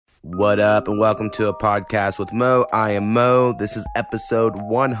What up, and welcome to a podcast with Mo. I am Mo. This is episode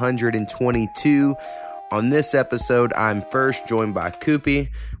 122. On this episode, I'm first joined by Koopy.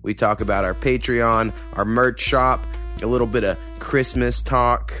 We talk about our Patreon, our merch shop, a little bit of Christmas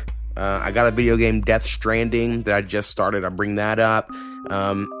talk. I got a video game, Death Stranding, that I just started. I'll bring that up.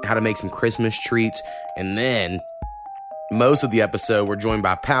 How to make some Christmas treats. And then, most of the episode, we're joined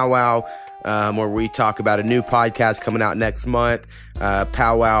by Powwow, where we talk about a new podcast coming out next month.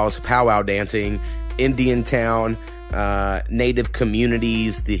 Powwow dancing, NDN Town, native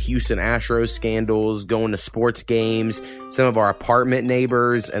communities, the Houston Astros scandals, going to sports games, some of our apartment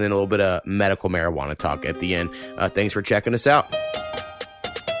neighbors, and then a little bit of medical marijuana talk at the end. Thanks for checking us out.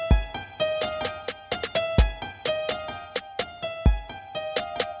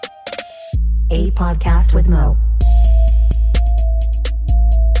 A podcast with Mo.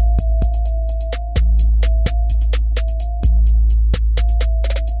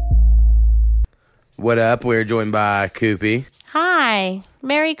 What up? We're joined by Koopy. Hi.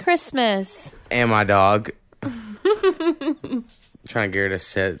 Merry Christmas. And my dog. Trying to get her to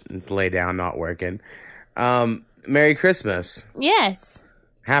sit and lay down, not working. Merry Christmas. Yes.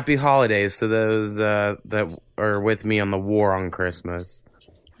 Happy holidays to those that are with me on the war on Christmas.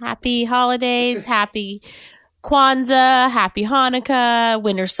 Happy holidays. Happy Kwanzaa. Happy Hanukkah.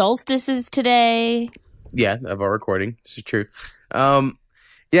 Winter solstice is today. Yeah, of our recording. This is true.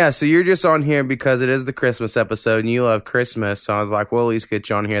 Yeah, so you're just on here because it is the Christmas episode and you love Christmas. So I was like, well, at least get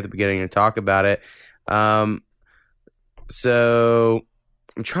you on here at the beginning and talk about it. So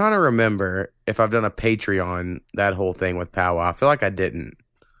I'm trying to remember if I've done a Patreon, that whole thing with Powwow. I feel like I didn't.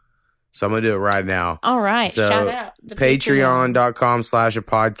 So I'm going to do it right now. All right. So shout out. Patreon.com/a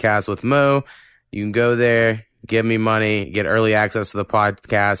podcast with Mo. You can go there, give me money, get early access to the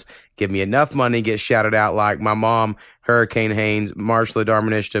podcast, give me enough money, get shouted out like my mom, Hurricane Haynes, Marshall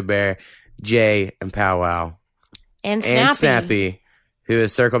Darmanishta Bear, Jay, and Powwow. And Snappy. And Snappy, who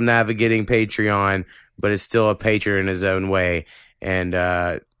is circumnavigating Patreon, but is still a patron in his own way. And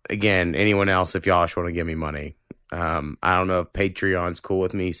again, anyone else, if y'all just want to give me money. I don't know if Patreon's cool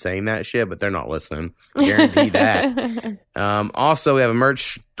with me saying that shit, but they're not listening. Guarantee that. Also, we have a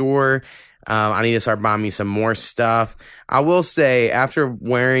merch store. I need to start buying me some more stuff. I will say, after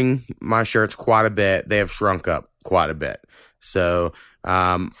wearing my shirts quite a bit, they have shrunk up quite a bit. So,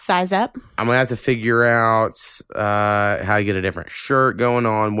 size up. I'm going to have to figure out how to get a different shirt going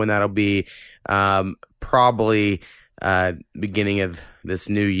on, when that'll be. Probably beginning of this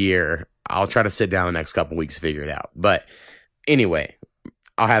new year. I'll try to sit down the next couple weeks to figure it out. But anyway,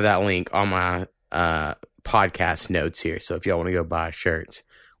 I'll have that link on my podcast notes here. So if y'all want to go buy shirts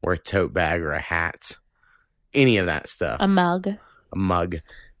or a tote bag or a hat, any of that stuff. A mug.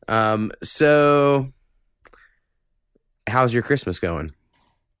 So how's your Christmas going?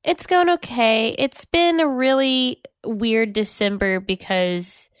 It's going okay. It's been a really weird December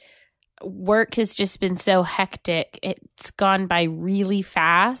because work has just been so hectic. It's gone by really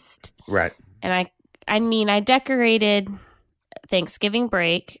fast. Right. And I mean, I decorated Thanksgiving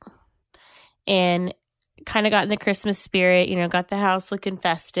break and kind of got in the Christmas spirit, got the house looking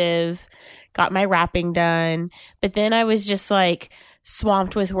festive, got my wrapping done. But then I was just like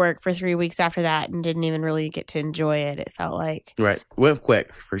swamped with work for 3 weeks after that and didn't even really get to enjoy it. It felt like. Right. Went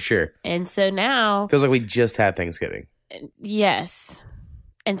quick, for sure. And so now. Feels like we just had Thanksgiving. Yes.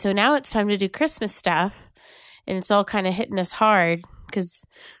 And so now it's time to do Christmas stuff, and it's all kind of hitting us hard because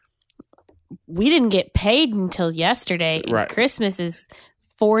we didn't get paid until yesterday. And right. Christmas is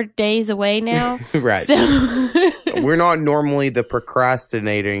 4 days away now. Right. So we're not normally the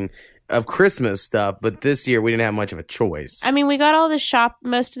procrastinating of Christmas stuff, but this year we didn't have much of a choice. I mean, we got all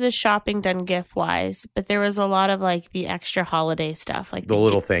most of the shopping done gift wise, but there was a lot of like the extra holiday stuff, like the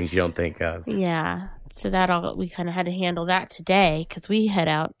little things you don't think of. Yeah. So we kind of had to handle that today because we head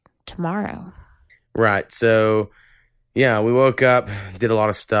out tomorrow. Right. So, yeah, we woke up, did a lot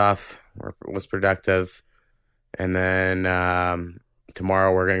of stuff, was productive. And then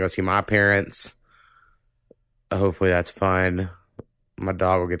tomorrow we're going to go see my parents. Hopefully that's fun. My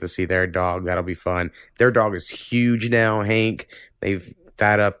dog will get to see their dog. That'll be fun. Their dog is huge now, Hank. They've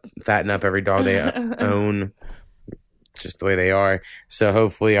fatten up every dog they own. It's just the way they are. So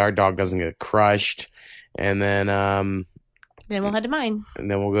hopefully our dog doesn't get crushed. And then we'll head to mine.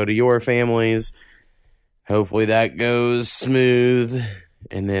 And then we'll go to your family's. Hopefully that goes smooth.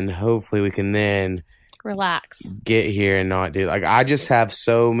 And then hopefully we can then relax, get here and not do I just have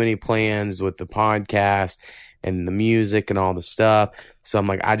so many plans with the podcast and the music and all the stuff. So I'm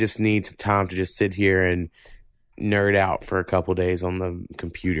like, I just need some time to just sit here and nerd out for a couple days on the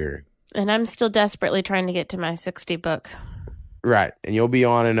computer. And I'm still desperately trying to get to my 60 book. Right. And you'll be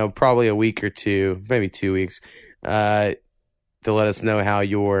on in probably a week or two, maybe 2 weeks, to let us know how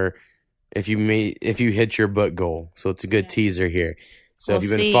if you hit your book goal. So it's a good teaser here. So if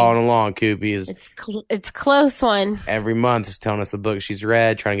you've been following along, Koopy it's close one. Every month is telling us the book she's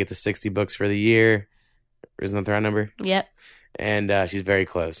read, trying to get to 60 books for the year. Isn't that the right number? Yep. And she's very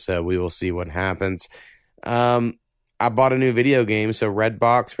close, so we will see what happens. I bought a new video game, so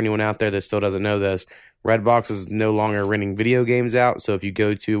Redbox, for anyone out there that still doesn't know this, Redbox is no longer renting video games out, so if you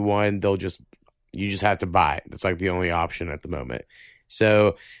go to one, you just have to buy it. That's like the only option at the moment.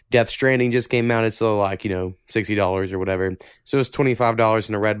 So Death Stranding just came out. It's still like, $60 or whatever. So it's $25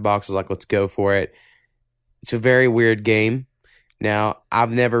 in a Redbox. I was like, let's go for it. It's a very weird game. Now,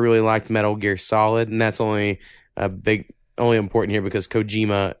 I've never really liked Metal Gear Solid, and that's only important here because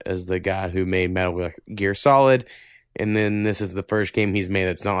Kojima is the guy who made Metal Gear Solid, and then this is the first game he's made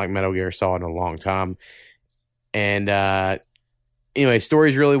that's not like Metal Gear Solid in a long time. And anyway,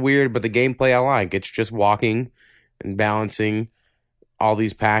 story's really weird, but the gameplay I like. It's just walking and balancing all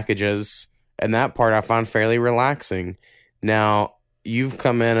these packages, and that part I find fairly relaxing. Now, you've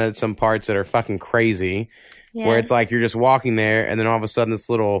come in at some parts that are fucking crazy, where it's like you're just walking there, and then all of a sudden this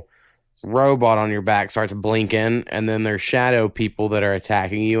little robot on your back starts blinking, and then there's shadow people that are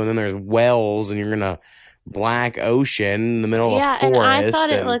attacking you, and then there's wells, and you're in a black ocean in the middle of a forest. Yeah, and I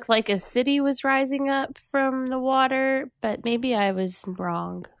thought it looked like a city was rising up from the water, but maybe I was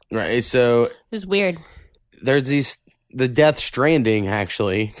wrong. Right, so it was weird. There's the Death Stranding,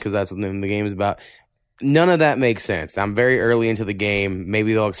 actually, because that's what the game is about. None of that makes sense. I'm very early into the game.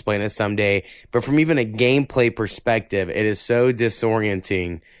 Maybe they'll explain it someday. But from even a gameplay perspective, it is so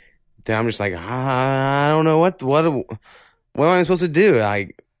disorienting that I'm just like, I don't know what am I supposed to do?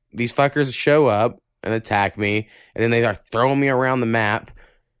 Like, these fuckers show up and attack me, and then they are throwing me around the map,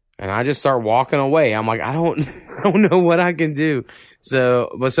 and I just start walking away. I'm like, I don't know what I can do.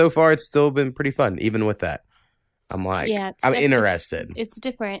 But so far it's still been pretty fun, even with that. I'm like, I'm interested. It's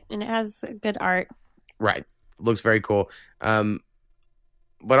different, and it has good art. Right. Looks very cool. But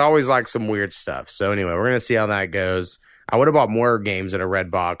I always like some weird stuff. So anyway, we're going to see how that goes. I would have bought more games at a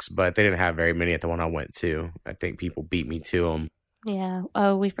Redbox, but they didn't have very many at the one I went to. I think people beat me to them. Yeah.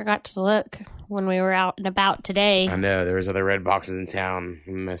 Oh, we forgot to look when we were out and about today. I know. There was other Redboxes in town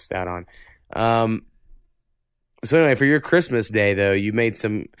we missed out on. So anyway, for your Christmas day, though, you made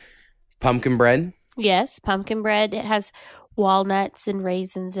some pumpkin bread. Yes, pumpkin bread. It has walnuts and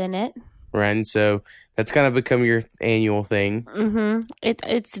raisins in it. Right, so that's kind of become your annual thing. Mm-hmm.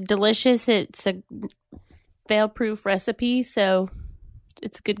 It's delicious. It's a fail-proof recipe, so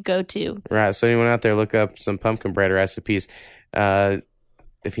it's a good go-to. Right, so anyone out there, look up some pumpkin bread recipes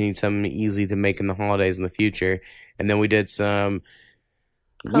if you need something easy to make in the holidays in the future. And then we did some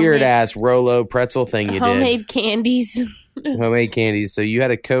weird-ass Rolo pretzel thing you did. Homemade candies. Homemade candies. So you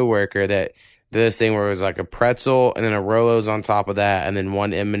had a coworker that did this thing where it was like a pretzel and then a Rolo's on top of that, and then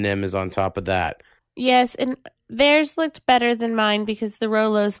one M&M is on top of that. Yes, and theirs looked better than mine because the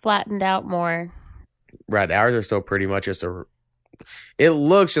Rolos flattened out more. Right, ours are still pretty much just it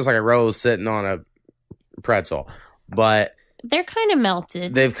looks just like a Rolo sitting on a pretzel, but they're kind of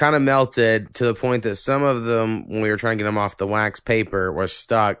melted. They've kind of melted to the point that some of them, when we were trying to get them off the wax paper, were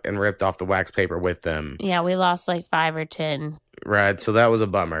stuck and ripped off the wax paper with them. Yeah, we lost like 5 or 10. Right, so that was a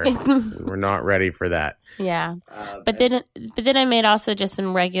bummer. We're not ready for that. Yeah, but then I made also just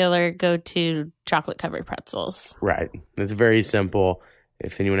some regular go-to chocolate-covered pretzels. Right, it's very simple.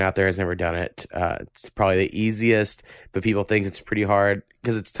 If anyone out there has never done it, it's probably the easiest, but people think it's pretty hard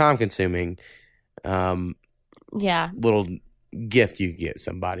because it's time-consuming. Yeah. Little gift you give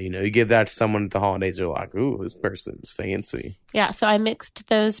somebody, you give that to someone at the holidays, they're like, ooh, this person's fancy. Yeah, so I mixed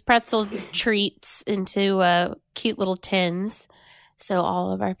those pretzel treats into cute little tins, so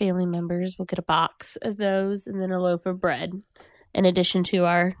all of our family members will get a box of those and then a loaf of bread in addition to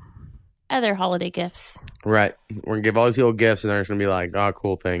our other holiday gifts. Right, we're gonna give all these people gifts and they're just gonna be like, oh,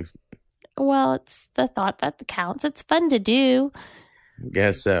 cool, thanks. Well, it's the thought that counts. It's fun to do.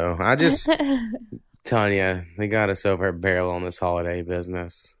 Guess so. I just Tanya, they got us over a barrel on this holiday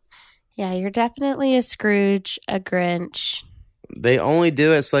business. Yeah, you're definitely a Scrooge, a Grinch. They only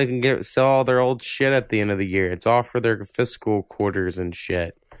do it so they can sell all their old shit at the end of the year. It's all for their fiscal quarters and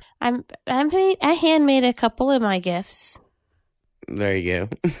shit. I handmade a couple of my gifts. There you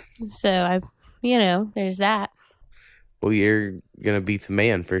go. So there's that. Well, you're gonna beat the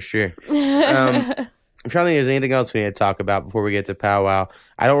man for sure. I'm trying to think if there's anything else we need to talk about before we get to powwow.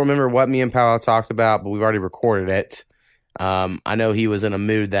 I don't remember what me and powwow talked about, but we've already recorded it. I know he was in a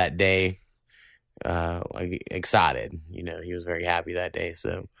mood that day, like excited. He was very happy that day.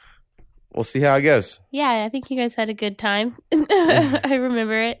 So we'll see how it goes. Yeah, I think you guys had a good time. I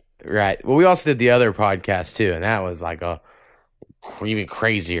remember it. Right. Well, we also did the other podcast too, and that was like a even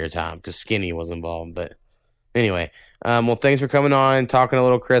crazier time because Skinny was involved. But anyway, well, thanks for coming on, talking a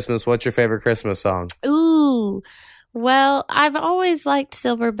little Christmas. What's your favorite Christmas song? Ooh. Well, I've always liked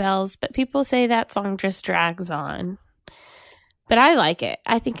Silver Bells, but people say that song just drags on. But I like it.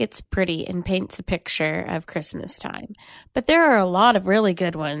 I think it's pretty and paints a picture of Christmas time. But there are a lot of really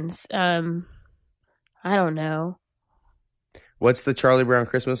good ones. I don't know. What's the Charlie Brown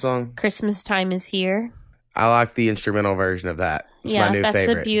Christmas song? Christmas Time is Here. I like the instrumental version of that. It's my new that's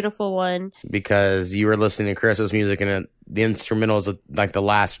favorite. a beautiful one. Because you were listening to Christmas music and the instrumental is like the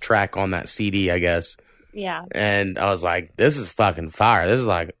last track on that CD, I guess. Yeah. And I was like, this is fucking fire. This is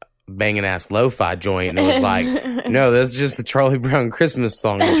like banging ass lo-fi joint. And it was like, no, this is just the Charlie Brown Christmas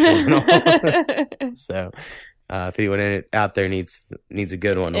song. So if anyone out there needs a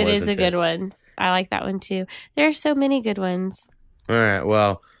good one to listen to. It is a good one. I like that one too. There's so many good ones. All right.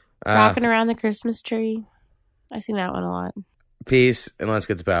 Well. Rocking Around the Christmas Tree. I sing that one a lot. Peace and let's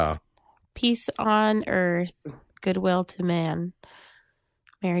get to power. Peace on earth. Goodwill to man.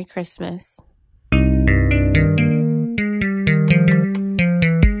 Merry Christmas.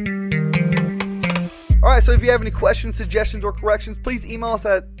 All right, so if you have any questions, suggestions, or corrections, please email us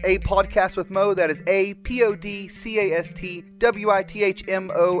at apodcastwithmo. That is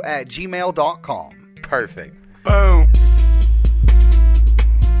apodcastwithmo@gmail.com. Perfect. Boom.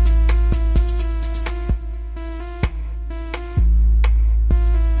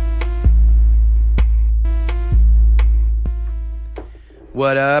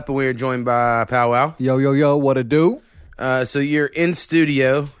 What up? We're joined by Powwow. Yo, what it do? So you're in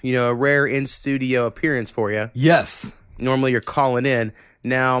studio, a rare in studio appearance for you. Yes. Normally you're calling in.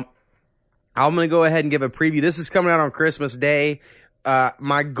 Now, I'm going to go ahead and give a preview. This is coming out on Christmas Day.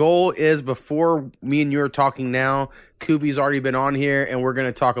 My goal is before me and you are talking now, Koopy's already been on here and we're going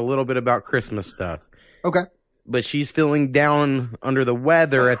to talk a little bit about Christmas stuff. Okay. But she's feeling down under the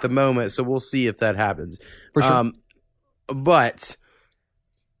weather at the moment, so we'll see if that happens. For sure. But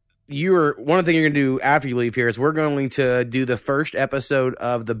one thing you're going to do after you leave here is we're going to do the first episode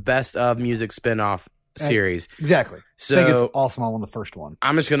of the Best of Music spinoff series. Exactly. So I think it's awesome. I won the first one.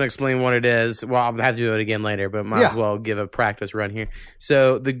 I'm just going to explain what it is. Well, I'll have to do it again later, but might as well give a practice run here.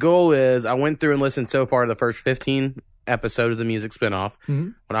 So the goal is I went through and listened so far to the first 15 episodes of the music spinoff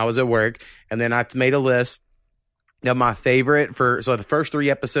when I was at work, and then I made a list of my favorite so the first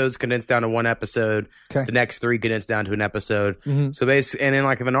 3 episodes condensed down to 1 episode. Okay. The next 3 condensed down to an episode. So basically, and then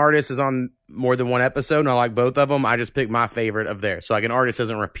like if an artist is on more than 1 episode and I like both of them, I just pick my favorite of theirs. So like an artist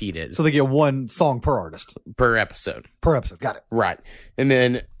isn't repeated. So they get 1 song per artist. Per episode. Got it. Right. And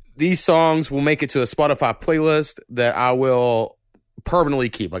then these songs will make it to a Spotify playlist that I will permanently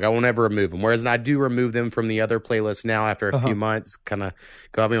keep. Like I will never remove them. Whereas I do remove them from the other playlists now after a few months. Kind of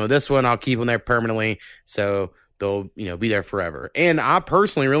go, with this one, I'll keep them there permanently. So they'll, be there forever. And I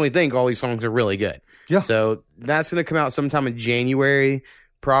personally really think all these songs are really good. Yeah. So that's going to come out sometime in January,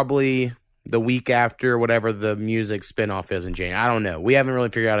 probably the week after whatever the music spinoff is in January. I don't know. We haven't really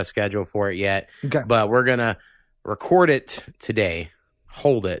figured out a schedule for it yet. Okay. But we're going to record it today,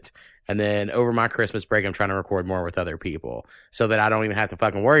 hold it, and then over my Christmas break, I'm trying to record more with other people so that I don't even have to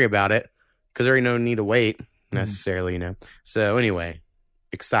fucking worry about it because there ain't no need to wait necessarily, So anyway.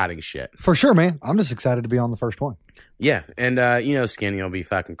 Exciting shit. For sure, man. I'm just excited to be on the first one. Yeah. And, Skinny will be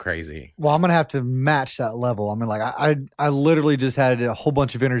fucking crazy. Well, I'm going to have to match that level. I mean, like, I literally just had a whole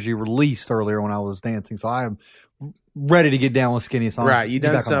bunch of energy released earlier when I was dancing. So I am ready to get down with Skinny. So right. You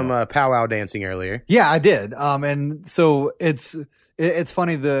done some powwow dancing earlier. Yeah, I did. And so it's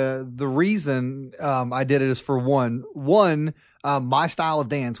funny. The reason I did it is for one, my style of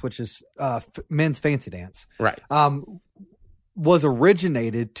dance, which is men's fancy dance. Right. Was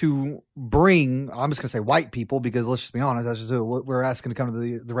originated to bring, I'm just going to say white people, because let's just be honest, that's just what we're asking to come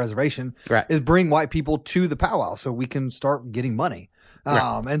to the reservation, right, is bring white people to the powwow so we can start getting money.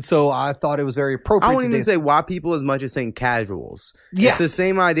 Right. And so I thought it was very appropriate. I wouldn't even say white people as much as saying casuals. Yeah. It's the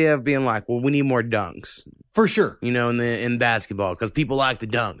same idea of being like, well, we need more dunks. For sure. In basketball, because people like the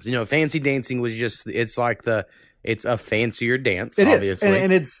dunks. Fancy dancing was just, it's a fancier dance, it obviously. Is.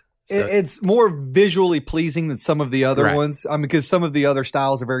 And it's more visually pleasing than some of the other ones. I mean, because some of the other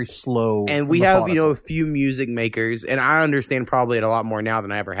styles are very slow. And we have, a few music makers, and I understand probably it a lot more now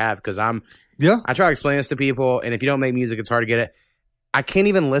than I ever have, because I try to explain this to people, and if you don't make music, it's hard to get it. I can't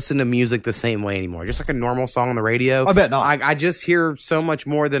even listen to music the same way anymore. Just like a normal song on the radio. I bet not. I just hear so much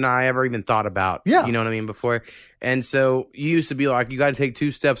more than I ever even thought about. Yeah. You know what I mean? Before. And so you used to be like, you got to take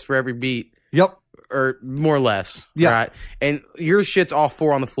 2 steps for every beat. Yep. or more or less. Yeah. Right. And your shit's all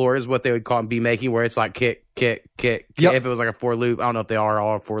 4 on the floor is what they would call beat making, where it's like kick, kick, kick. Yep. If it was like a 4 loop, I don't know if they are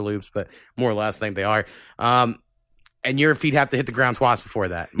all 4 loops, but more or less, I think they are. And your feet have to hit the ground twice before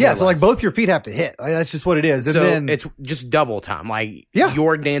that. Yeah, so like both your feet have to hit. Like, that's just what it is. And so then it's just double time. Like Yeah.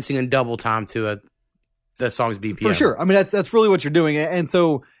 you're dancing in double time to the song's BPM. for sure. I mean, that's really what you're doing. And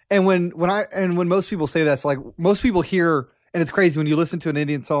so when most people say that, so like most people hear, and it's crazy when you listen to an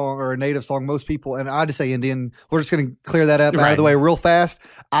Indian song or a native song, most people, and I just say Indian, we're just going to clear that up out of the way real fast.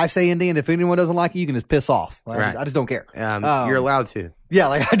 I say Indian. If anyone doesn't like it, you can just piss off. Like, Right. I just don't care. You're allowed to. Yeah,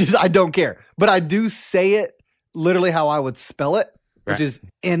 like I don't care. But I do say it literally how I would spell it, which Right. is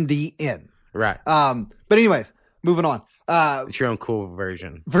NDN. Right. But anyways, moving on. It's your own cool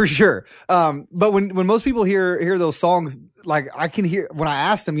version. For sure. But when most people hear those songs, like I can hear when I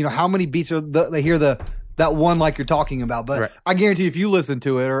ask them, how many beats are they hear that one like you're talking about. But Right. I guarantee if you listen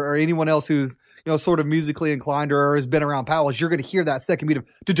to it or anyone else who's sort of musically inclined or has been around powwows, you're going to hear that second beat of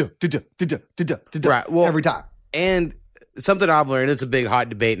Right. Well, every time. And something I've learned, it's a big hot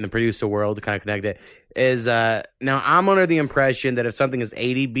debate in the producer world to kind of connect it, is now I'm under the impression that if something is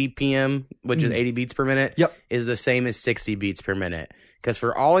 80 BPM, which is 80 beats per minute, Yep. is the same as 60 beats per minute. Because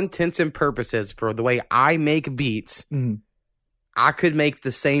for all intents and purposes, for the way I make beats, I could make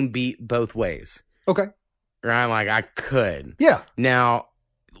the same beat both ways. Okay. Right? Like I could. Yeah. Now,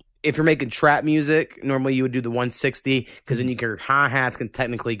 if you're making trap music, normally you would do the 160 because then your hi-hats can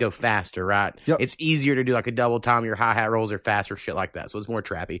technically go faster, right? Yep. It's easier to do like a double time. Your hi-hat rolls are faster, shit like that. So it's more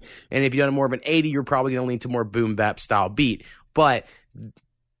trappy. And if you done more of an 80, you're probably going to lean to more boom bap style beat. But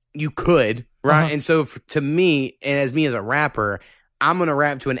you could, right? Uh-huh. And so to me, and as me as a rapper, I'm going to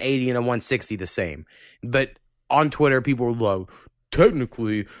rap to an 80 and a 160 the same. But on Twitter, people are like,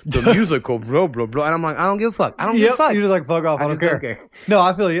 technically, the musical blah, blah, blah. And I'm like, I don't give a fuck. I don't give a fuck. You're just like, fuck off. I don't just care. don't care. No,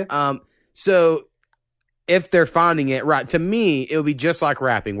 I feel you. So if they're finding it right, to me, it'll be just like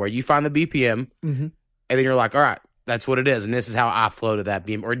rapping, where you find the BPM, and then you're like, all right, that's what it is, and this is how I flow to that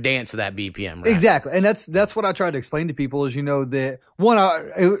BPM or dance to that BPM. Right? Exactly, and that's what I try to explain to people is that one,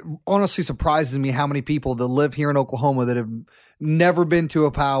 it honestly surprises me how many people that live here in Oklahoma that have never been to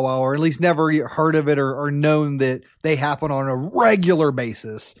a powwow or at least never heard of it or known that they happen on a regular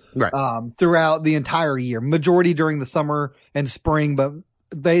basis, Right. Throughout the entire year, majority during the summer and spring, but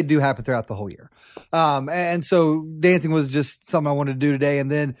they do happen throughout the whole year. And so dancing was just something I wanted to do today,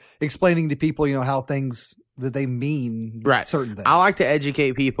 and then explaining to people, how things that they mean, Right. certain things. I like to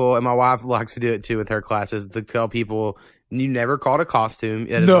educate people, and my wife likes to do it too with her classes, to tell people you never call it a costume.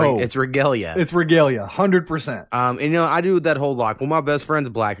 No. It's regalia. It's regalia, 100%. And I do that whole like, well, my best friend's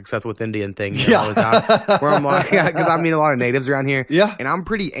black except with Indian thing Yeah. all the time. Where I'm like, because I meet a lot of natives around here. Yeah. And I'm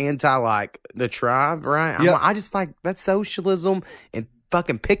pretty anti like the tribe, right? Yeah. I just like that socialism and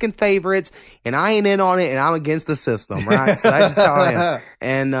fucking picking favorites, and I ain't in on it, and I'm against the system, right? So that's just how I am.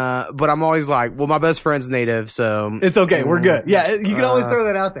 And but I'm always like, well, my best friend's native, so It's okay. We're good. Yeah, you can always throw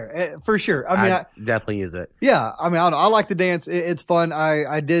that out there for sure. I mean, I definitely use it. yeah. I mean, I don't know. I like to dance. It's fun.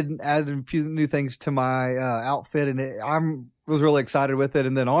 I did add a few new things to my outfit, and was really excited with it.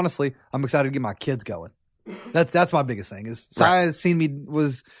 And then honestly, I'm excited to get my kids going. That's my biggest thing. Is Sia's seen me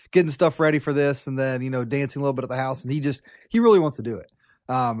was getting stuff ready for this, and then dancing a little bit at the house, and he really wants to do it.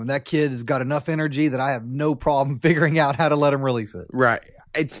 And that kid has got enough energy that I have no problem figuring out how to let him release it. Right.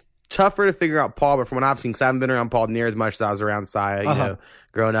 It's tougher to figure out Paul, but from what I've seen, because I haven't been around Paul near as much as I was around Sia,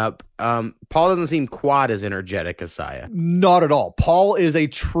 growing up. Paul doesn't seem quite as energetic as Sia. Not at all. Paul is a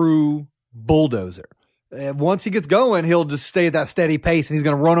true bulldozer. Once he gets going, he'll just stay at that steady pace, and he's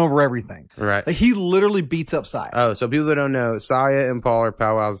going to run over everything. Right. Like, he literally beats up Sia. Oh, so people that don't know, Sia and Paul are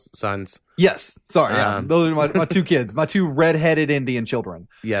Powwow's sons. Yes. Sorry. Yeah. Those are my two kids, my two redheaded Indian children.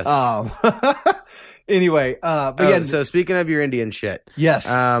 Yes. Anyway. But yeah. So speaking of your Indian shit. Yes.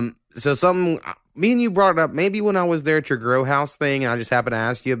 So something, me and you brought it up maybe when I was there at your grow house thing, and I just happened to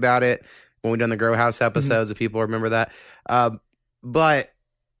ask you about it when we done the grow house episodes, if people remember that. But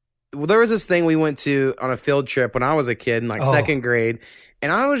there was this thing we went to on a field trip when I was a kid in like second grade.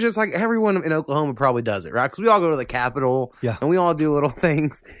 And I was just like, everyone in Oklahoma probably does it, right? Because we all go to the Capitol, and we all do little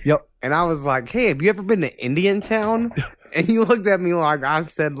things. Yep. And I was like, hey, have you ever been to NDN Town? And you looked at me like I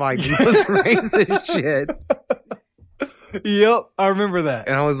said like the most racist shit. Yep, I remember that.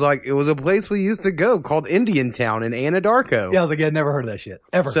 And I was like, it was a place we used to go called NDN Town in Anadarko. Yeah, I was like, yeah, never heard of that shit.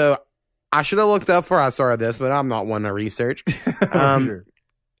 Ever. So I should have looked up before I started this, but I'm not one to research. Sure.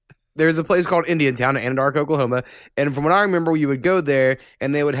 There's a place called Indian Town in Anadarko, Oklahoma. And from what I remember, you would go there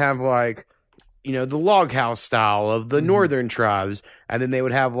and they would have like the log house style of the northern tribes. And then they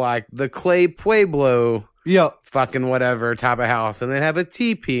would have like the clay pueblo fucking whatever type of house. And they'd have a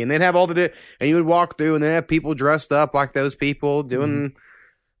teepee and they'd have and you would walk through and they'd have people dressed up like those people doing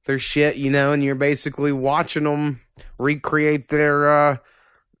their shit, and you're basically watching them recreate their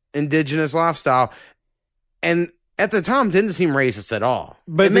indigenous lifestyle. And at the time, it didn't seem racist at all.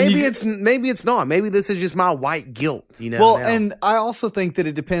 But maybe it's not. Maybe this is just my white guilt, Well, now. And I also think that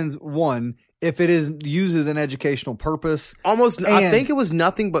it depends, one, if it is used as an educational purpose. I think it was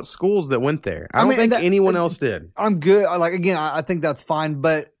nothing but schools that went there. I don't think anyone else did. I'm good. Again, I think that's fine.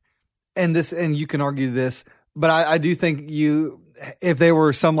 But, and you can argue this, but I do think if they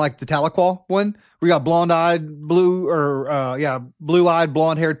were some like the Tahlequah one, we got blue-eyed,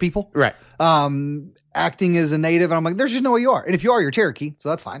 blonde-haired people. Right. Acting as a native. And I'm like, there's just no way you are. And if you are, you're Cherokee. So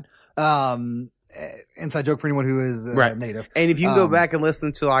that's fine. Inside joke for anyone who is native. And if you go back and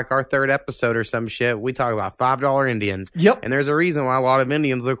listen to like our third episode or some shit, we talk about $5 Indians. Yep. And there's a reason why a lot of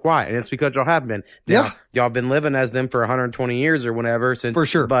Indians look white. And it's because y'all have been. Now, y'all been living as them for 120 years or whatever. For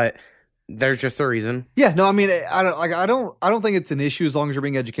sure. But there's just a reason. Yeah. No, I mean, I don't think it's an issue as long as you're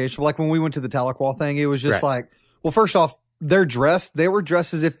being educational. Like when we went to the Tahlequah thing, it was just like, well, first off, they were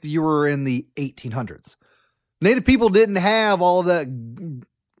dressed as if you were in the 1800s. Native people didn't have all of that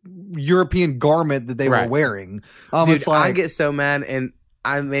European garment that they were wearing. Dude, I get so mad, and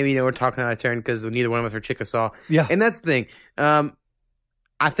I maybe we're talking out of turn because neither one of us are Chickasaw. Yeah. And that's the thing.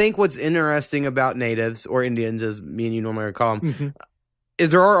 I think what's interesting about natives, or Indians, as me and you normally call them, is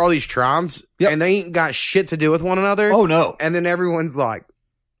there are all these tribes, and they ain't got shit to do with one another. Oh, no. And then everyone's like,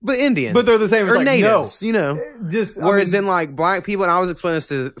 but Indians. But they're the same. Or natives, no. Whereas in like black people, and I was explaining this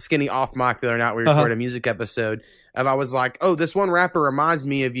to Skinny off mic the other night, we recorded a music episode, I was like, oh, this one rapper reminds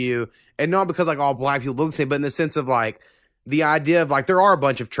me of you. And not because like all black people look the same, but in the sense of like the idea of like there are a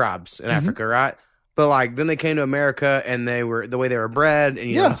bunch of tribes in Africa, right? But like then they came to America and they were the way they were bred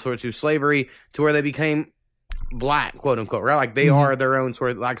and sort of through slavery to where they became black, quote unquote, right? Like they are their own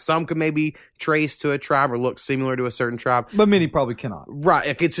sort of, like some could maybe trace to a tribe or look similar to a certain tribe, but many probably cannot. Right.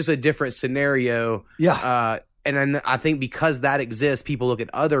 Like it's just a different scenario. Yeah. And then I think because that exists, people look at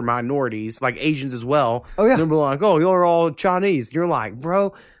other minorities, like Asians as well. Oh yeah. They're like, oh, you're all Chinese. You're like,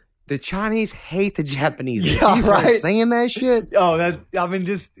 bro, the Chinese hate the Japanese. Yeah, you start saying that shit. Oh,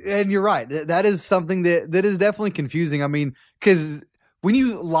 and you're right. That is something that is definitely confusing. I mean, because when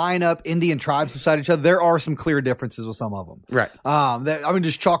you line up Indian tribes beside each other, there are some clear differences with some of them. Right.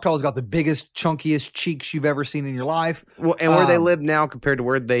 Just Choctaw's got the biggest, chunkiest cheeks you've ever seen in your life. Well, and where they live now compared to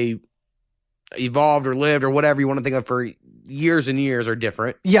where they evolved or lived or whatever you want to think of for years and years are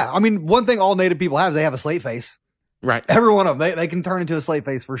different. Yeah. I mean, one thing all native people have is they have a slate face. Right. Every one of them. They can turn into a slate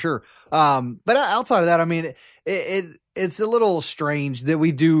face for sure. But outside of that, I mean, it's a little strange that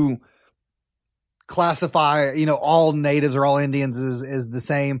we do classify, all natives or all Indians is the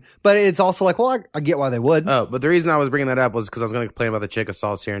same, but it's also like, well, I get why they would. Oh, but the reason I was bringing that up was because I was going to complain about the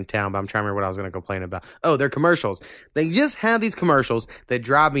Chickasaws here in town, but I'm trying to remember what I was going to complain about. Oh, they're commercials. They just have these commercials that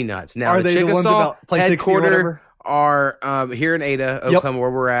drive me nuts. Now, are the they Chickasaw the ones about Play 60 or whatever? Are here in Ada, Oklahoma,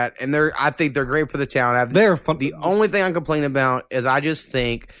 where we're at, and I think they're great for the town. They're fun. The only thing I complain about is I just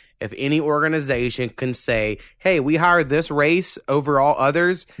think if any organization can say, hey, we hire this race over all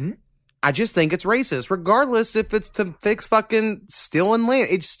others, I just think it's racist, regardless if it's to fix fucking stealing land.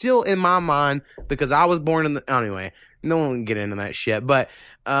 It's still in my mind because I was born in anyway, no one can get into that shit. But,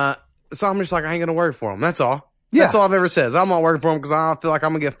 so I'm just like, I ain't going to work for them. That's all. Yeah. That's all I've ever said. I'm not working for them because I feel like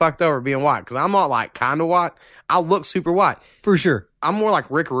I'm going to get fucked over being white. Because I'm not like kind of white. I look super white. For sure. I'm more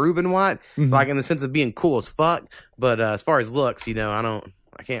like Rick Rubin white, like in the sense of being cool as fuck. But as far as looks,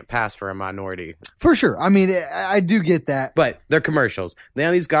 I can't pass for a minority. For sure. I mean, I do get that. But they're commercials. They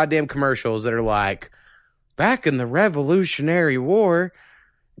have these goddamn commercials that are like, back in the Revolutionary War,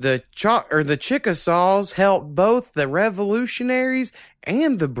 the Chickasaws helped both the revolutionaries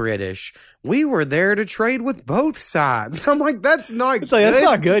and the British. We were there to trade with both sides. I'm like, that's not good. That's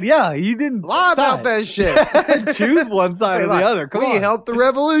not good. Yeah, you didn't lie about that shit. Choose one side or the other. Come on. We helped the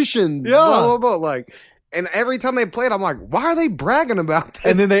revolution. Yeah. Blah, blah, blah. Like, and every time they play it, I'm like, why are they bragging about this?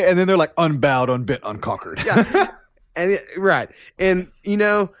 And then they're like, unbowed, unbit, unconquered. Yeah. Right. And,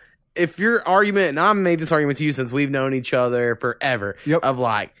 if your argument, and I've made this argument to you since we've known each other forever, of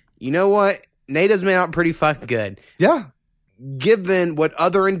like, you know what? Natives made out pretty fucking good. Yeah. Given what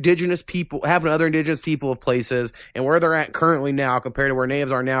other indigenous people of places and where they're at currently now compared to where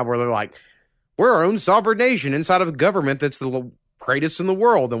natives are now, where they're like, we're our own sovereign nation inside of a government that's the greatest in the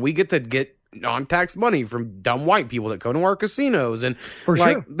world, and we get to get non-tax money from dumb white people that go to our casinos. And For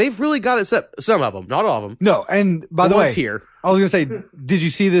like, sure. they've really got it set. Some of them, not all of them. No, and by the way, Here. I was going to say, did you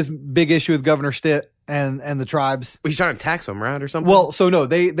see this big issue with Governor Stitt and the tribes? He's trying to tax them, right, or something? Well, so no,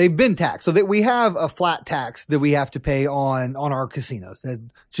 they've been taxed. So that we have a flat tax that we have to pay on our casinos. That's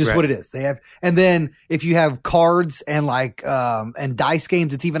just Right. what it is. They have, and then if you have cards and and dice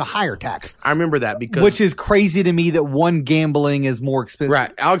games, it's even a higher tax, I remember that because which is crazy to me that one gambling is more expensive.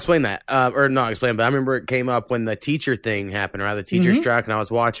 right. I'll explain that, or not explain, but I remember it came up when the teacher thing happened, right? The teacher strike, and I was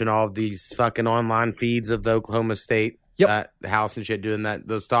watching all of these fucking online feeds of the Oklahoma State. The house and shit doing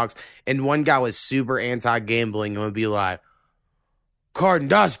those talks, and one guy was super anti-gambling and would be like, card and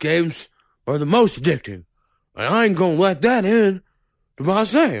dice games are the most addictive, and I ain't gonna let that in to my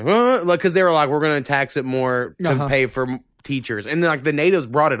say, like, because they were like, we're gonna tax it more to pay for teachers, and then, like, the natives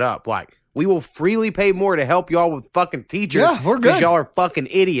brought it up, like, we will freely pay more to help y'all with fucking teachers. Yeah, we're good. Because y'all are fucking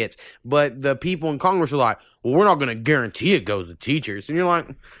idiots. But the people in Congress are like, well, we're not going to guarantee it goes to teachers. And you're like,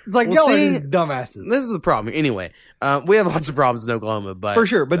 It's like, well, y'all see, are dumbasses. this is the problem. Anyway, we have lots of problems in Oklahoma, but For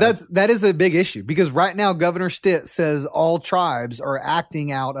sure. But that is a big issue because right now Governor Stitt says all tribes are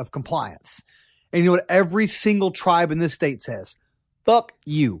acting out of compliance. And you know what every single tribe in this state says? Fuck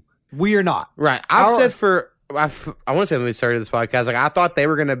you. We are not. right. I've said I want to say when we started this podcast, like, I thought they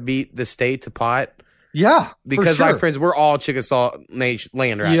were going to beat the state to pot. Yeah. Because, for sure. like, friends, we're all Chickasaw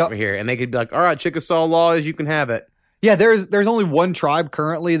land right over here. And they could be like, all right, Chickasaw laws, you can have it. Yeah, there's only one tribe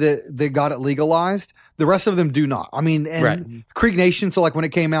currently that got it legalized. The rest of them do not. I mean, and Creek Nation, so like when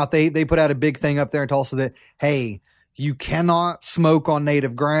it came out, they put out a big thing up there in Tulsa that, hey, you cannot smoke on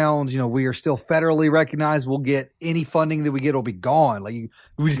native grounds. You know, we are still federally recognized. We'll get any funding that we get will be gone. Like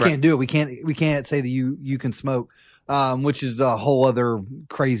we just can't do it. We can't say that you can smoke, which is a whole other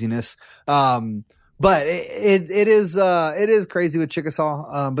craziness. But it is crazy with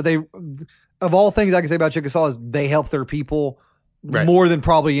Chickasaw. But of all things I can say about Chickasaw is they help their people more than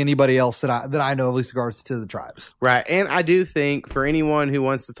probably anybody else that I know, at least in regards to the tribes. Right. And I do think for anyone who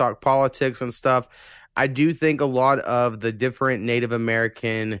wants to talk politics and stuff, I do think a lot of the different Native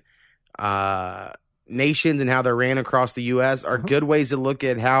American nations and how they're ran across the U.S. are good ways to look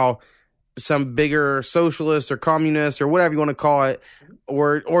at how some bigger socialists or communists or whatever you want to call it,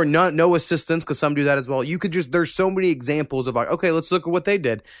 or no assistance, because some do that as well. You could just, there's so many examples of like, okay, let's look at what they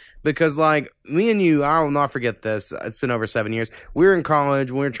did. Because like me and you, I will not forget this. It's been over 7 years. We were in college.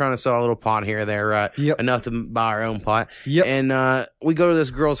 We were trying to sell a little pot here or there, enough to buy our own pot. And we go to this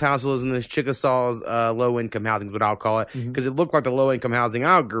girl's house that lives in this Chickasaw's low income housing is what I'll call it, because it looked like the low income housing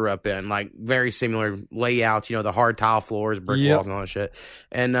I grew up in, like very similar layouts, you know, the hard tile floors, brick walls, and all that shit.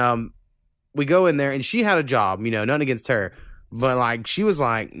 And we go in there, and she had a job, you know, nothing against her. But, like, she was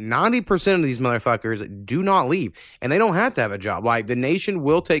like, 90% of these motherfuckers do not leave. And they don't have to have a job. Like, the nation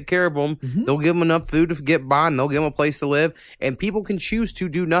will take care of them. They'll give them enough food to get by, and they'll give them a place to live. And people can choose to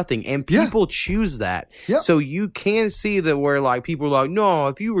do nothing. And people choose that. So you can see that where, like, people are like, no,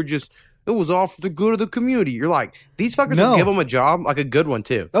 if you were just, it was all for the good of the community. You're like, these fuckers will give them a job, like a good one,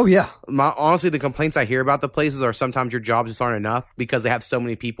 too. Oh, yeah. Honestly, the complaints I hear about the places are sometimes your jobs just aren't enough because they have so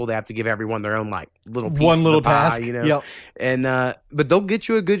many people. They have to give everyone their own, like, little piece One little of the pie, task, you know? And, but they'll get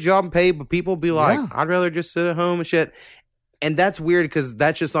you a good job and pay, but people be like, I'd rather just sit at home and shit. And that's weird because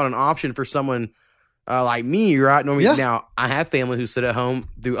that's just not an option for someone like me, right? Normally, now, I have family who sit at home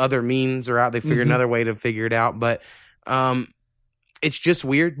through other means or out. They figure another way to figure it out. But, it's just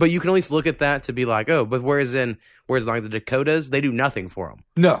weird, but you can at least look at that to be like, oh, but whereas like the Dakotas, they do nothing for them.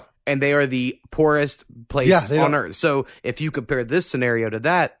 No. And they are the poorest place on earth. So if you compare this scenario to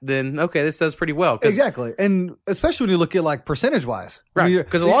that, then okay, this does pretty well. Exactly. And especially when you look at like percentage wise. Right.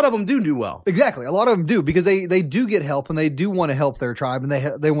 Because a lot of them do well. Exactly. A lot of them do because they do get help and they do want to help their tribe and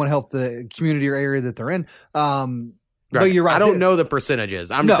they want to help the community or area that they're in. But you're right. I don't know the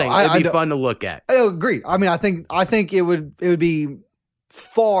percentages. I'm just saying it'd be fun to look at. I agree. I mean, I think it would be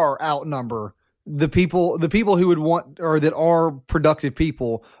far outnumber the people who would want or that are productive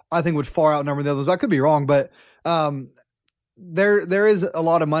people. I think would far outnumber the others. I could be wrong, but there is a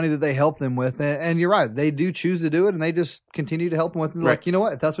lot of money that they help them with, and you're right. They do choose to do it, and they just continue to help them with. And like, you know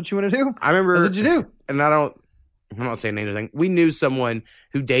what? If that's what you want to do, I remember that's what you do. And I'm not saying anything. We knew someone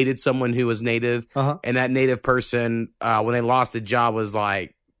who dated someone who was native, and that native person, when they lost a job, was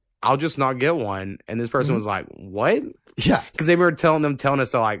like, I'll just not get one. And this person was like, what? Yeah. Because they were telling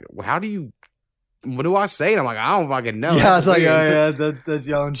us, like, well, what do I say? And I'm like, I don't fucking know. Yeah, it's like, that's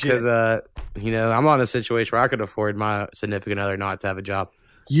your own shit. Because, I'm on a situation where I could afford my significant other not to have a job.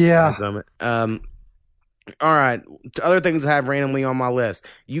 Yeah. At the moment. All right. Other things I have randomly on my list.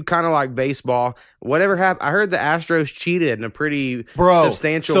 You kind of like baseball. Whatever happened? I heard the Astros cheated in a pretty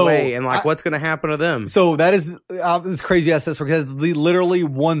substantial way. And what's going to happen to them? So that is it's crazy. Yes, that's because it's literally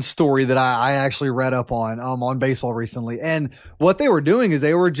one story that I actually read up on baseball recently. And what they were doing is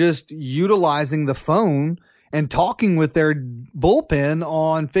they were just utilizing the phone and talking with their bullpen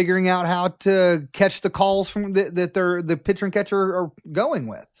on figuring out how to catch the calls from that the pitcher and catcher are going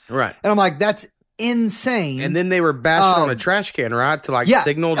with. Right. And I'm like, that's insane. And then they were bashing on a trash can, right? To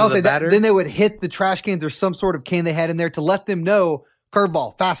signal to the batter. Then they would hit the trash cans or some sort of can they had in there to let them know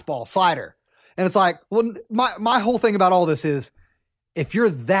curveball, fastball, slider. And it's like, well, my whole thing about all this is if you're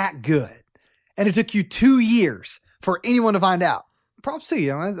that good and it took you 2 years for anyone to find out, props to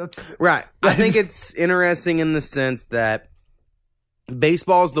you. That's right. I think it's interesting in the sense that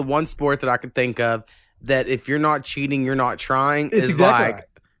baseball is the one sport that I could think of that if you're not cheating, you're not trying.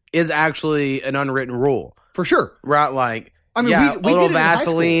 Is actually an unwritten rule. For sure. Right? Like, I mean, a little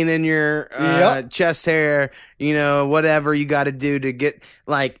Vaseline in your chest hair, whatever you got to do to get,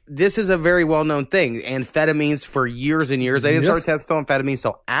 this is a very well-known thing. Amphetamines for years and years. They didn't start testing on amphetamines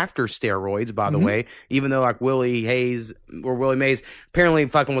until after steroids, by the way, even though Willie Mays apparently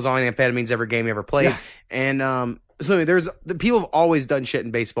fucking was on amphetamines every game he ever played. Yeah. And so the people have always done shit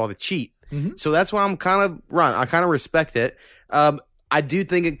in baseball to cheat. Mm-hmm. So that's why I kind of respect it. I do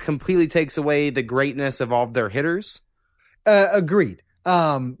think it completely takes away the greatness of all of their hitters. Agreed.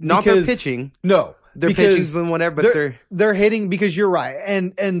 Not their pitching. No. Their pitching's been whatever, but they're hitting because you're right.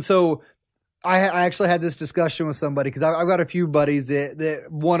 And so I actually had this discussion with somebody because I've got a few buddies that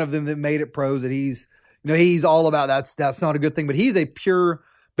one of them that made it pros that he's all about that's not a good thing, but he's a pure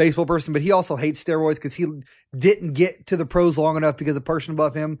baseball person, but he also hates steroids because he didn't get to the pros long enough because the person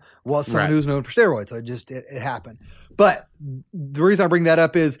above him was someone who was known for steroids. So it happened. But the reason I bring that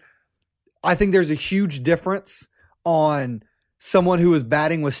up is I think there's a huge difference on someone who is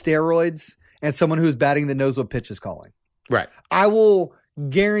batting with steroids and someone who is batting that knows what pitch is calling. Right. I will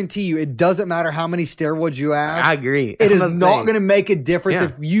guarantee you it doesn't matter how many steroids you have. I agree. It is not going to make a difference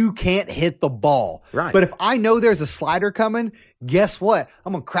if you can't hit the ball. Right. But if I know there's a slider coming, guess what?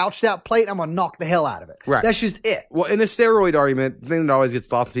 I'm going to crouch that plate. I'm going to knock the hell out of it. Right. That's just it. Well, in the steroid argument, the thing that always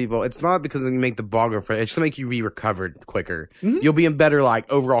gets lost to people, it's not because you make the ball go for it. It's to make you be recovered quicker. Mm-hmm. You'll be in better,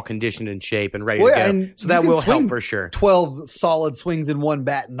 overall condition and shape and ready to go. And so that will help for sure. 12 solid swings in one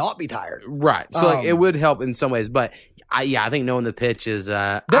bat and not be tired. Right. So it would help in some ways. But I think knowing the pitch is,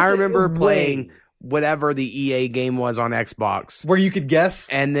 I remember playing whatever the EA game was on Xbox. Where you could guess?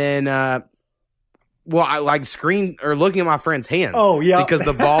 And then, I screen or looking at my friend's hands. Oh, yeah. Because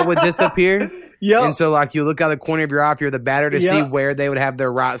the ball would disappear. Yeah. And so, you look out the corner of your eye if you're the batter to see where they would have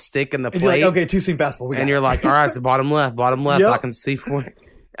their right stick in the plate. You're like, okay, two-seam fastball. And you're like, all right, it's bottom left. Yep. I can see for it.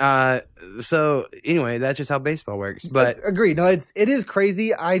 So anyway, that's just how baseball works. But agreed. No, it is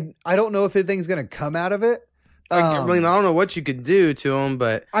crazy. I don't know if anything's going to come out of it. I don't know what you could do to them,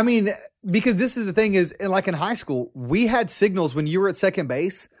 but I mean, because this is the thing is, in high school, we had signals when you were at second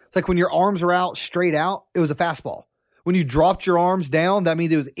base. It's like when your arms are out, straight out, it was a fastball. When you dropped your arms down, that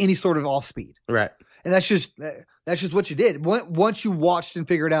means it was any sort of off speed. Right. And that's just what you did. Once you watched and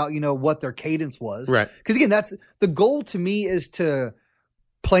figured out, what their cadence was. Right. Because again, that's the goal to me is to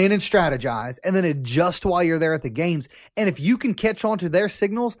plan and strategize and then adjust while you're there at the games. And if you can catch on to their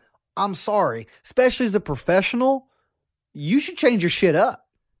signals, I'm sorry, especially as a professional, you should change your shit up.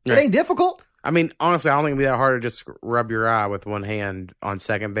 Right. It ain't difficult. I mean, honestly, I don't think it'd be that hard to just rub your eye with one hand on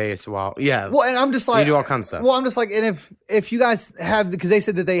second base while, Well, and I'm just like, you do all kinds of stuff. Well, I'm just like, and if you guys have, because they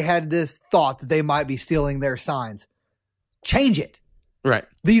said that they had this thought that they might be stealing their signs, change it. Right.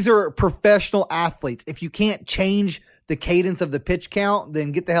 These are professional athletes. If you can't change the cadence of the pitch count,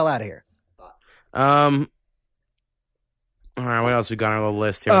 then get the hell out of here. All right, what else we got on our little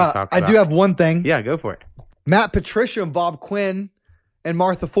list here to talk about? I do have one thing. Yeah, go for it. Matt Patricia and Bob Quinn and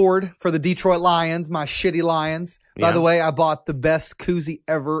Martha Ford for the Detroit Lions, my shitty Lions. Yeah. By the way, I bought the best koozie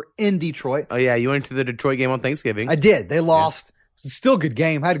ever in Detroit. Oh, yeah, you went to the Detroit game on Thanksgiving. I did. They lost. Yeah. Still a good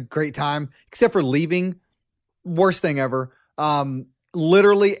game. I had a great time, except for leaving. Worst thing ever.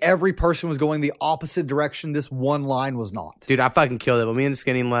 Literally every person was going the opposite direction. This one line was not. Dude, I fucking killed it. When me and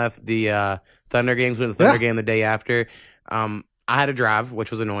Skinny left the Thunder games, went to the Thunder game the day after. I had to drive,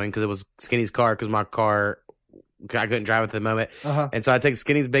 which was annoying because it was Skinny's car because my car, I couldn't drive at the moment. Uh-huh. And so I take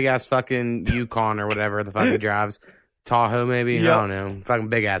Skinny's big ass fucking Yukon or whatever the fuck he drives. Tahoe maybe? Yep. I don't know. Fucking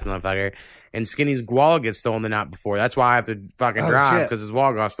big ass motherfucker. And Skinny's wallet gets stolen the night before. That's why I have to fucking drive because his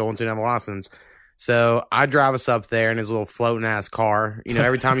wallet got stolen, so he didn't have a license. So I drive us up there in his little floating ass car.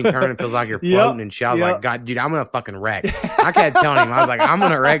 Every time you turn, it feels like you're floating and shit. I was like, God, dude, I'm going to fucking wreck. I kept telling him, I was like, I'm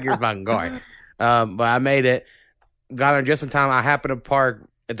going to wreck your fucking car. But I made it. Got there just in time. I happened to park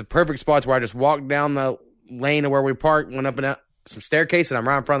at the perfect spots where I just walked down the lane of where we parked, went up and up some staircase, and I'm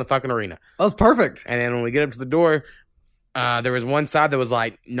right in front of the fucking arena. That was perfect. And then when we get up to the door, there was one side that was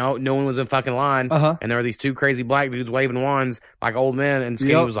like, no one was in fucking line. And there were these two crazy black dudes waving wands like old men. And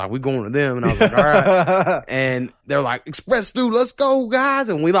Skinny was like, we going to them. And I was like, all right. And they're like, express through, let's go, guys.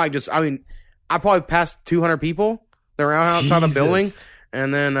 And we like I probably passed 200 people. They're around outside the building.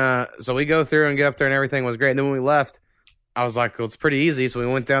 And then, so we go through and get up there and everything was great. And then when we left, I was like, well, it's pretty easy. So we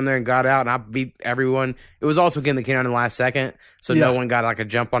went down there and got out, and I beat everyone. It was also getting the came down in the last second, so no one got like a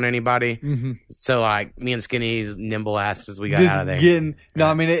jump on anybody. So like me and Skinny's nimble asses, we got out of there.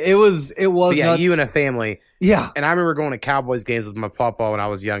 I mean, it was But yeah, nuts. you and a family. Yeah. And I remember going to Cowboys games with my papa when I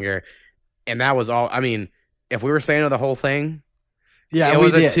was younger, and that was all. I mean, if we were staying with the whole thing, it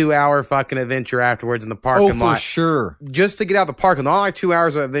was a 2-hour fucking adventure afterwards in the parking lot. Oh, for sure. Just to get out the parking lot, not like 2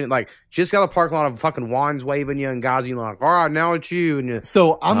 hours of event, like just got out the parking lot of fucking wands waving you and guys, like, all right, now it's you. And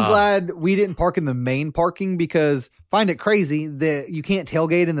so I'm glad we didn't park in the main parking because I find it crazy that you can't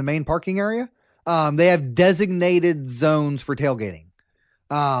tailgate in the main parking area. They have designated zones for tailgating.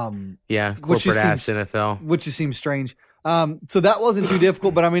 Corporate ass NFL. Which just seems strange. So that wasn't too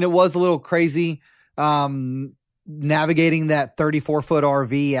difficult, but I mean, it was a little crazy. Navigating that 34-foot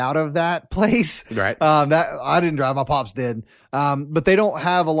RV out of that place. Right. That I didn't drive, my pops did. But they don't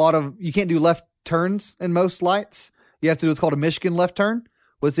have a lot of, you can't do left turns in most lights. You have to do what's called a Michigan left turn,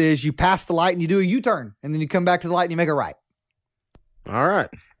 which is you pass the light and you do a U-turn and then you come back to the light and you make a right. All right.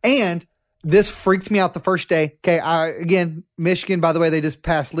 And this freaked me out the first day. Okay. Again, Michigan, by the way, they just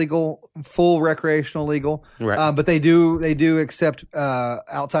passed full recreational legal. Right. But they do accept,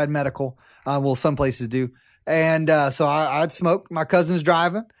 outside medical. Well, some places do. And so I'd smoked. My cousin's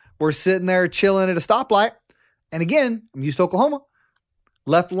driving. We're sitting there chilling at a stoplight. And again, I'm used to Oklahoma.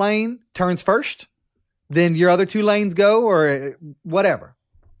 Left lane turns first. Then your other two lanes go or whatever.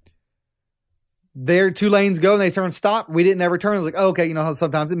 Their two lanes go and they turn stop. We didn't ever turn. I was like, oh, okay, you know how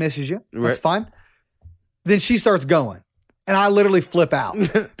sometimes it misses you. That's fine. Then she starts going. And I literally flip out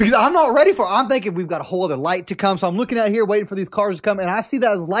because I'm not ready for it. I'm thinking we've got a whole other light to come. So I'm looking out here waiting for these cars to come. And I see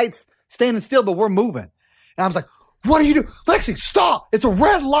those lights standing still, but we're moving. And I was like, what are you doing? Lexi, stop. It's a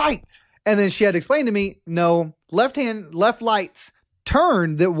red light. And then she had to explain to me, no, left lights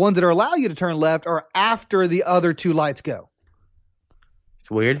turn, the ones that allow you to turn left are after the other two lights go. It's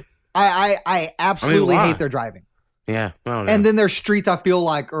weird. I absolutely hate their driving. Yeah. I don't know. And then their streets, I feel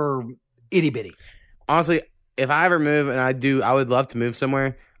like, are itty bitty. Honestly, if I ever move, and I would love to move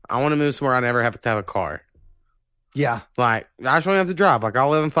somewhere. I want to move somewhere I never have to have a car. Yeah. Like, I just don't have to drive. Like, I'll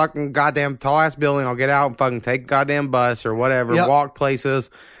live in fucking goddamn tall ass building. I'll get out and fucking take a goddamn bus or whatever, walk places.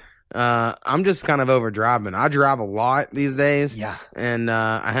 I'm just kind of over driving. I drive a lot these days. Yeah. And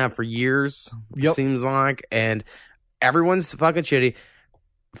I have for years, Yep. seems like. And everyone's fucking shitty.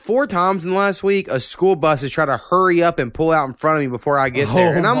 4 times in the last week, a school bus has tried to hurry up and pull out in front of me before I get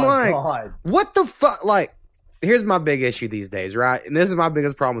there. And I'm like, God. what the fuck? Like, here's my big issue these days, right? And this is my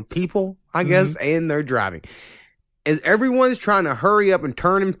biggest problem with people, I guess, and their driving. Is everyone's trying to hurry up and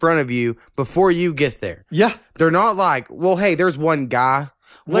turn in front of you before you get there. Yeah. They're not like, well, hey, there's one guy.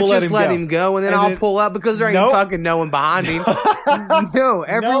 Let's We'll just let him go, and then I'll pull up because there ain't fucking no one behind him. No,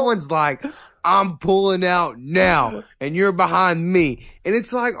 everyone's like, I'm pulling out now, and you're behind me. And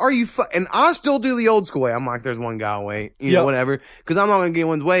it's like, are you and I still do the old school way. I'm like, there's one guy away, you know, whatever, because I'm not going to get in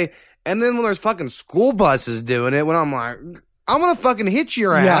one's way. And then when there's fucking school buses doing it, when I'm like, I'm going to fucking hit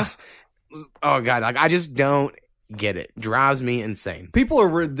your ass. Oh, God, like, I just don't get it. Drives me insane. People are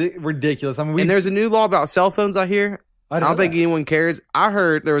ridiculous. I mean, and there's a new law about cell phones, I hear. I don't think anyone cares. I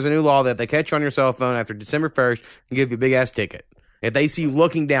heard there was a new law that if they catch you on your cell phone after December 1st, they give you a big ass ticket. If they see you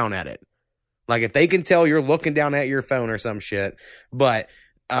looking down at it. Like if they can tell you're looking down at your phone or some shit. But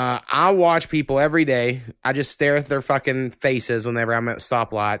I watch people every day. I just stare at their fucking faces whenever I'm at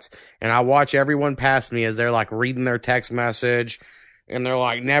stoplights. And I watch everyone pass me as they're like reading their text message. And they're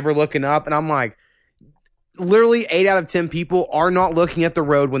like never looking up. And I'm like, literally 8 out of 10 people are not looking at the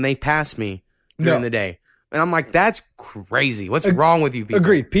road when they pass me during the day. And I'm like, that's crazy. What's wrong with you people?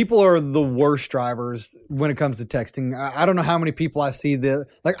 Agreed. People are the worst drivers when it comes to texting. I don't know how many people I see that.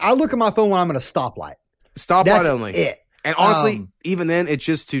 Like, I look at my phone when I'm at a stoplight. Stoplight only. It. And honestly, even then, it's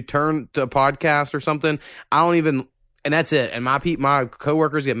just to turn to a podcast or something. I don't even, and that's it. And my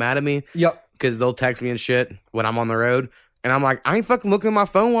coworkers get mad at me. Yep. Because they'll text me and shit when I'm on the road. And I'm like, I ain't fucking looking at my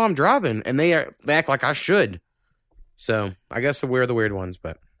phone while I'm driving. And they act like I should. So I guess we're the weird ones.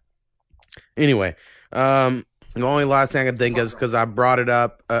 But anyway. The only last thing I can think is because I brought it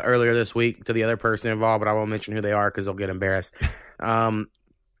up earlier this week to the other person involved, but I won't mention who they are because they'll get embarrassed.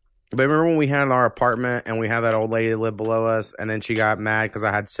 But remember when we had our apartment and we had that old lady that lived below us, and then she got mad because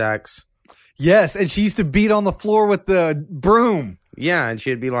I had sex? Yes, and she used to beat on the floor with the broom. Yeah, and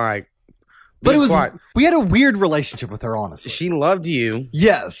she'd be like, but it was quiet. We had a weird relationship with her, honestly. She loved you.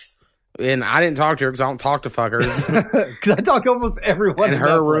 Yes. And I didn't talk to her because I don't talk to fuckers. Because I talk to almost everyone. And in her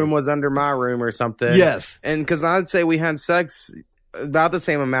that room place. was under my room or something. Yes. And because I'd say we had sex about the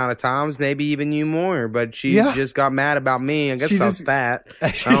same amount of times, maybe even you more. But she just got mad about me. I guess I was fat.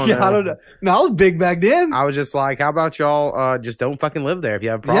 I don't know. No, I was big back then. I was just like, how about y'all just don't fucking live there? If you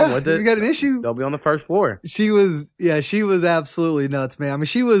have a problem with it, if you got an issue, they'll be on the first floor. She was absolutely nuts, man. I mean,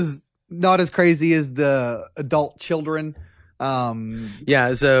 she was not as crazy as the adult children.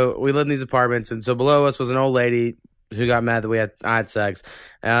 Yeah, so we lived in these apartments, and so below us was an old lady who got mad that I had sex.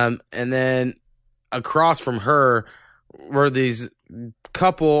 And then across from her were these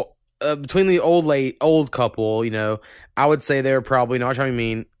couple, between the old couple, you know, I would say they were probably, not trying to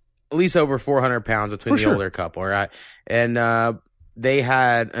mean, at least over 400 pounds between the older couple, right? And they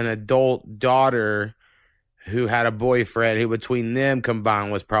had an adult daughter who had a boyfriend who between them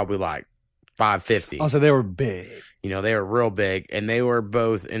combined was probably like 550. Oh, so they were big. You know, they were real big, and they were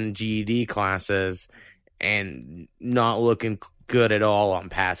both in GED classes and not looking good at all on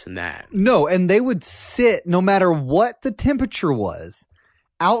passing that. No, and they would sit, no matter what the temperature was,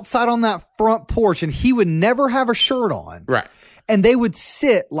 outside on that front porch, and he would never have a shirt on. Right. And they would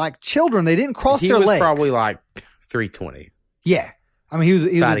sit like children. They didn't cross their legs. He was probably like 320. Yeah. I mean, he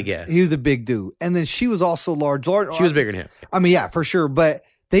was a big dude. And then she was also large. She was bigger than him. I mean, yeah, for sure. But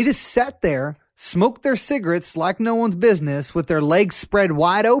they just sat there, smoked their cigarettes like no one's business with their legs spread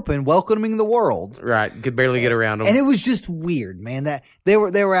wide open, welcoming the world. Right. Could barely get around them. And it was just weird, man. That they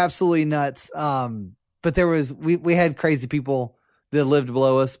were absolutely nuts. But we had crazy people that lived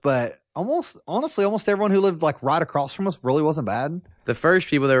below us, but almost everyone who lived like right across from us really wasn't bad. The first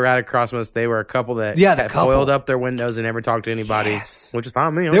people that were right across from us, they were a couple that had oiled up their windows and never talked to anybody, which is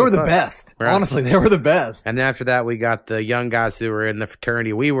fine with me. They were the best. Right. Honestly, they were the best. And then after that, we got the young guys who were in the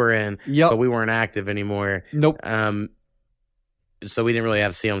fraternity we were in, but we weren't active anymore. Nope. So we didn't really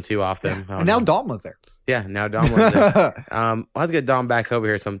have to see them too often. Yeah. And now Dom lives there. Yeah, now Dom lives there. I'll have to get Dom back over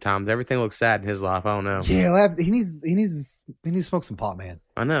here sometimes. Everything looks sad in his life. I don't know. Yeah, he needs to smoke some pot, man.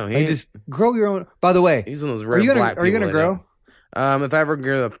 I know. He just grow your own. By the way, he's one of those red black people. Are you gonna grow? If I ever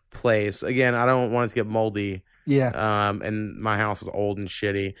grow a place again, I don't want it to get moldy. Yeah. And my house is old and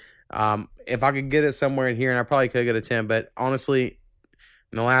shitty. If I could get it somewhere in here, and I probably could get a 10, but honestly,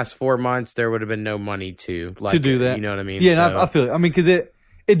 in the last 4 months, there would have been no money to do that. You know what I mean? Yeah, I feel it. I mean, because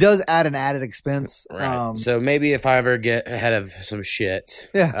it does add an added expense. Right. So maybe if I ever get ahead of some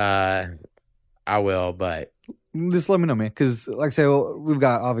shit, I will, but just let me know, man. Because like I say, we've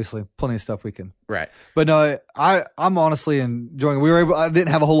got obviously plenty of stuff we can. Right. But no, I'm honestly enjoying it. I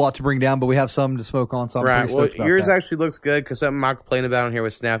didn't have a whole lot to bring down, but we have some to smoke on. So I'm pretty stoked about yours that. actually looks good, because something I complain about in here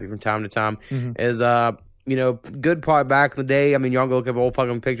with Snappy from time to time is you know, good part back in the day. I mean, y'all go look up old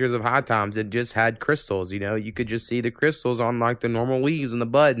fucking pictures of High Times. It just had crystals, you know. You could just see the crystals on like the normal leaves and the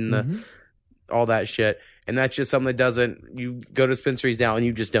bud and the all that shit. And that's just something that doesn't. You go to dispensaries now and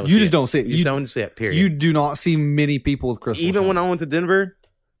you just don't. You just don't see it. You just don't see it. Period. You do not see many people with crystals. Even when I went to Denver,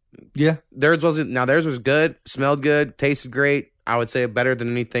 theirs wasn't. Now theirs was good, smelled good, tasted great. I would say better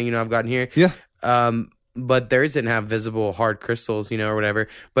than anything I've gotten here. Yeah. But theirs didn't have visible hard crystals, or whatever.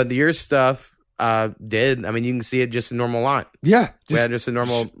 But your stuff did. I mean, you can see it just a normal light. Yeah. Just a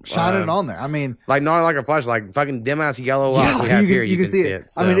normal shining it on there. I mean, like not like a flash, like fucking dim ass yellow light we have here. You can see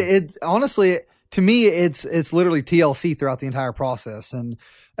it. So. I mean, it's honestly, to me, it's literally TLC throughout the entire process. And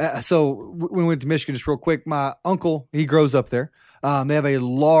so when we went to Michigan, just real quick, my uncle, he grows up there. They have a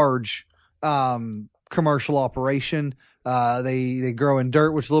large commercial operation. They grow in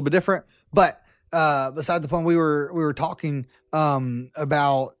dirt, which is a little bit different. But beside the point, we were talking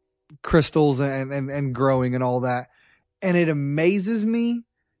about crystals and growing and all that. And it amazes me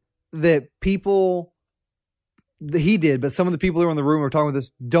that people, he did, but some of the people who were in the room were talking about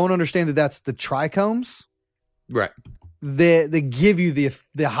this don't understand that that's the trichomes. Right. That give you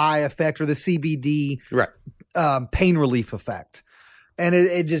the high effect or the CBD pain relief effect. And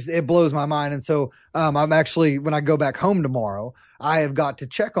it blows my mind. And so I'm actually, when I go back home tomorrow, I have got to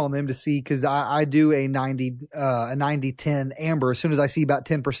check on them to see, because I do a 90-10 amber. As soon as I see about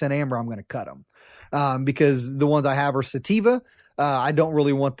 10% amber, I'm going to cut them because the ones I have are sativa. I don't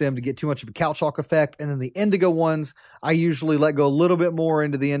really want them to get too much of a cow chalk effect. And then the indigo ones, I usually let go a little bit more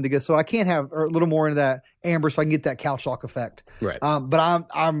into the indigo. So I can't have a little more into that amber so I can get that cow chalk effect. Right. But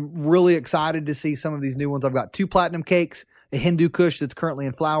I'm really excited to see some of these new ones. I've got 2 platinum cakes, a Hindu Kush that's currently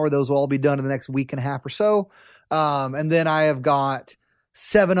in flower. Those will all be done in the next week and a half or so. And then I have got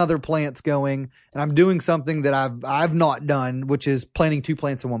 7 other plants going, and I'm doing something that I've not done, which is planting 2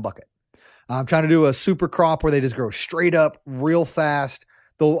 plants in 1 bucket. I'm trying to do a super crop where they just grow straight up real fast.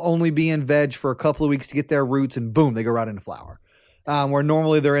 They'll only be in veg for a couple of weeks to get their roots, and boom, they go right into flower. Where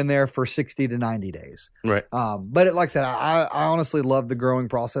normally they're in there for 60 to 90 days. Right. But like I said, I honestly love the growing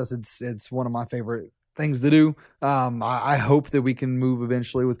process. It's one of my favorite things to do. I hope that we can move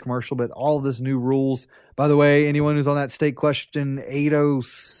eventually with commercial, but all of this new rules, by the way, anyone who's on that state question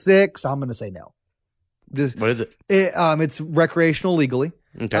 806, I'm going to say no. What is it? It's recreational legally.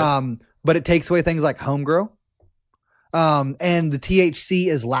 Okay. But it takes away things like home grow. And the THC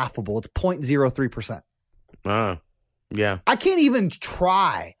is laughable. It's 0.03%. Oh, yeah. I can't even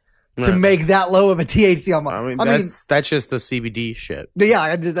try to make that low of a THC. That's just the CBD shit.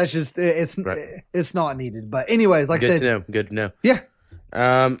 Yeah, that's just it's Right. it's not needed. But anyways, like I said, Good to know. yeah.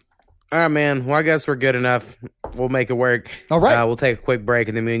 All right, man. Well, I guess we're good enough. We'll make it work. All right. We'll take a quick break,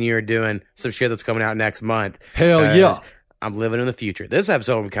 and then me and you are doing some shit that's coming out next month. Hell yeah. I'm living in the future. This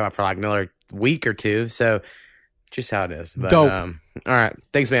episode will come out for like another week or 2, so just how it is. But, Dope. All right.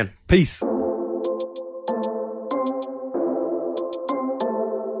 Thanks, man. Peace. Eight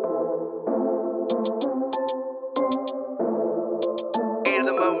of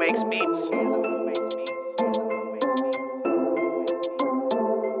the Mo makes beats.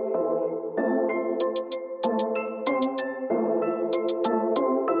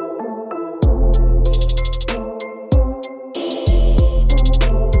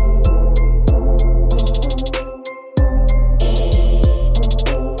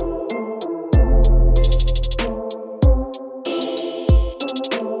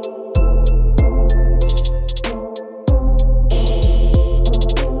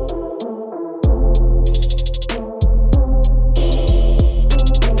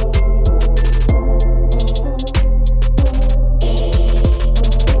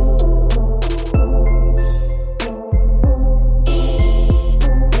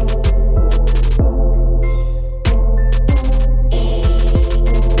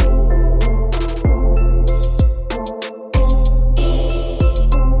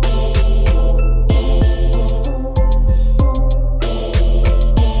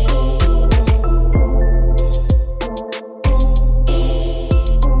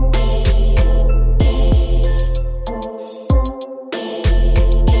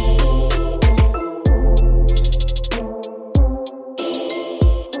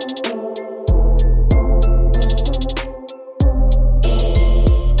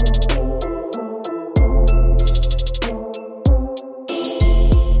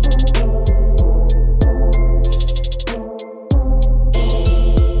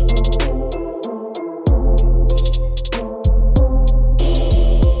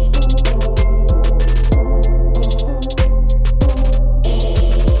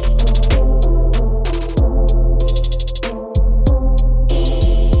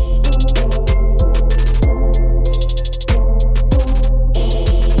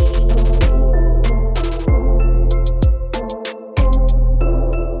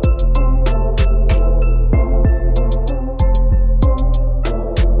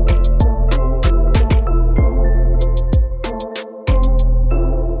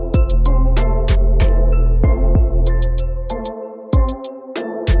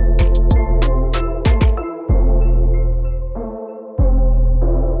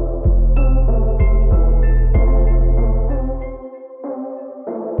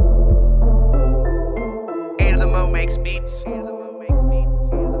 Mo makes beats.